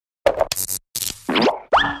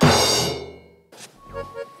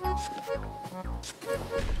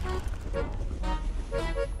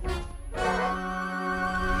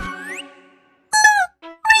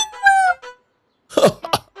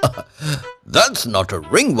That's not a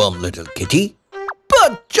ringworm, little kitty,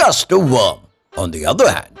 but just a worm. On the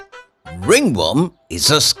other hand, ringworm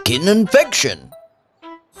is a skin infection.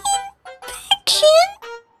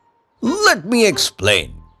 Let me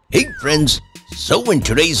explain. Hey friends, so in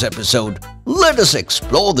today's episode, let us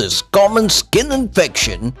explore this common skin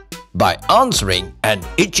infection by answering an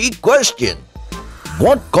itchy question.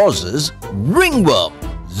 What causes ringworm?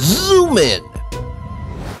 Zoom in.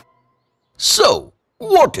 So,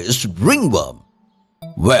 what is ringworm?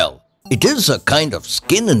 Well, it is a kind of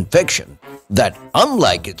skin infection that,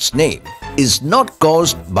 unlike its name, is not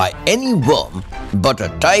caused by any worm but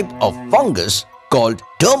a type of fungus called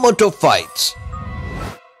Dermatophytes.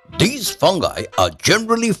 These fungi are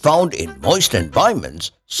generally found in moist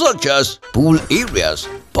environments such as pool areas,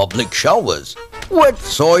 public showers, wet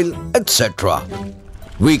soil, etc.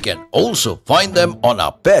 We can also find them on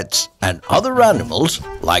our pets and other animals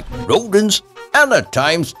like rodents, and at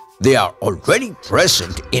times they are already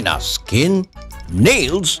present in our skin,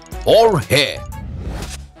 nails or hair.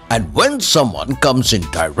 And when someone comes in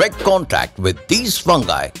direct contact with these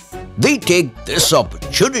fungi, they take this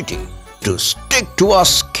opportunity to stick to our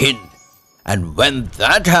skin. And when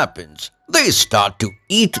that happens, they start to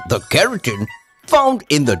eat the keratin found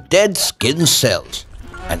in the dead skin cells.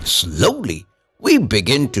 And slowly, we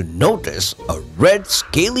begin to notice a red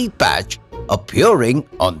scaly patch appearing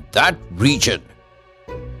on that region.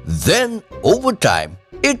 Then, over time,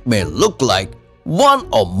 it may look like one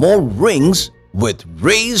or more rings with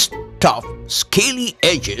raised, tough, scaly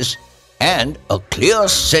edges and a clear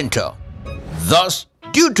center. Thus,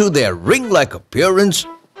 due to their ring-like appearance,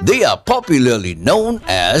 they are popularly known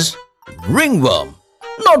as ringworm,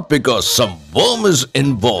 not because some worm is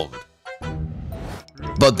involved.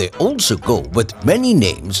 But they also go with many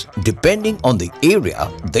names depending on the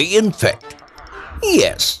area they infect.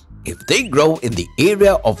 Yes, if they grow in the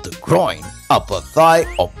area of the groin, upper thigh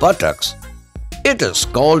or buttocks, it is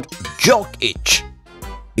called jock itch.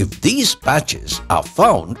 If these patches are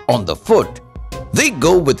found on the foot, they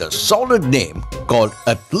go with a solid name called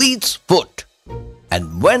Athlete's foot.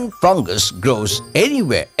 And when fungus grows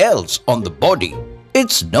anywhere else on the body,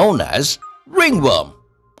 it's known as ringworm,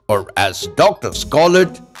 or as doctors call it,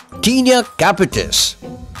 Tinea Capitis.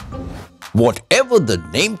 Whatever the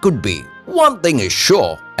name could be, one thing is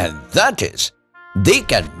sure, and that is, they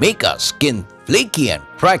can make our skin flaky and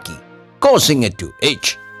cracky, causing it to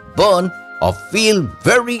itch, burn, or feel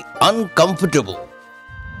very uncomfortable.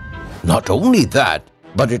 Not only that,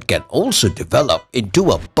 but it can also develop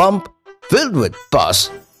into a bump filled with pus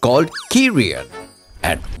called kerion.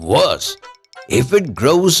 And worse, if it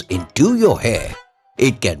grows into your hair,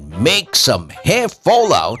 it can make some hair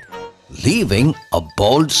fall out, leaving a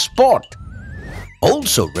bald spot.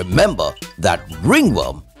 Also remember that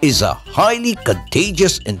ringworm is a highly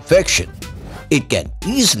contagious infection. It can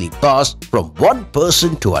easily pass from one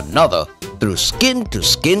person to another through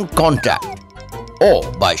skin-to-skin contact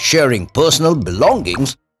or by sharing personal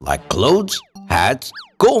belongings like clothes, hats,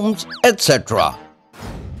 combs, etc.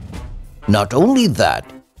 Not only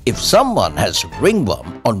that, if someone has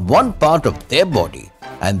ringworm on one part of their body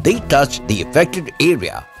and they touch the affected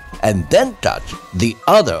area and then touch the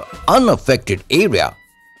other unaffected area,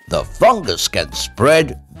 the fungus can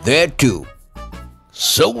spread there too.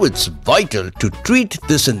 So it's vital to treat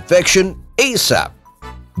this infection ASAP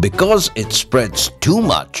because it spreads too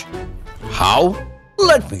much. How?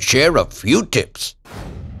 Let me share a few tips.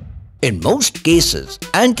 In most cases,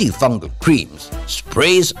 antifungal creams,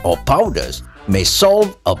 sprays or powders may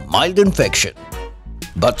solve a mild infection.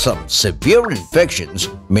 But some severe infections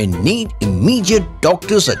may need immediate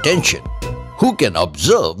doctor's attention, who can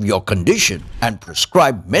observe your condition and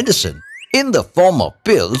prescribe medicine in the form of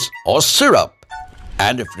pills or syrup.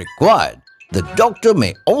 And if required, the doctor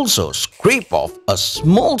may also scrape off a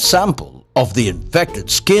small sample of the infected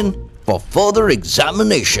skin for further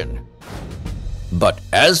examination. But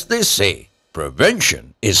as they say,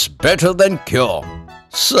 prevention is better than cure.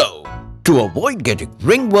 So, to avoid getting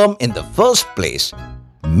ringworm in the first place,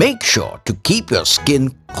 make sure to keep your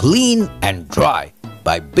skin clean and dry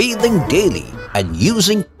by bathing daily and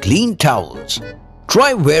using clean towels.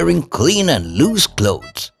 Try wearing clean and loose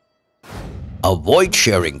clothes. Avoid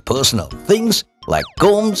sharing personal things like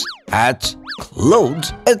combs, hats,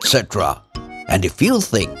 clothes, etc. And if you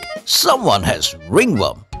think someone has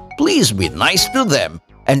ringworm, please be nice to them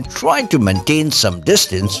and try to maintain some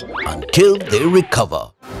distance until they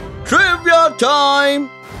recover. Trivia time!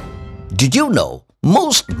 Did you know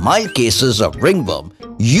most mild cases of ringworm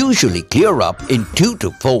usually clear up in 2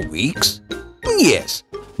 to 4 weeks? Yes,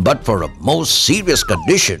 but for a most serious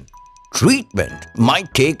condition, treatment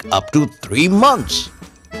might take up to 3 months.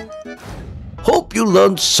 Hope you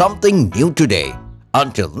learned something new today.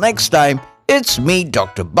 Until next time, it's me,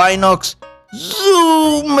 Dr. Binocs,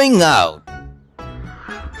 zooming out.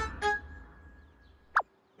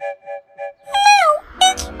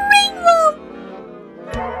 It's ringworm!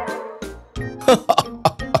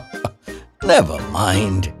 Never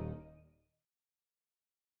mind.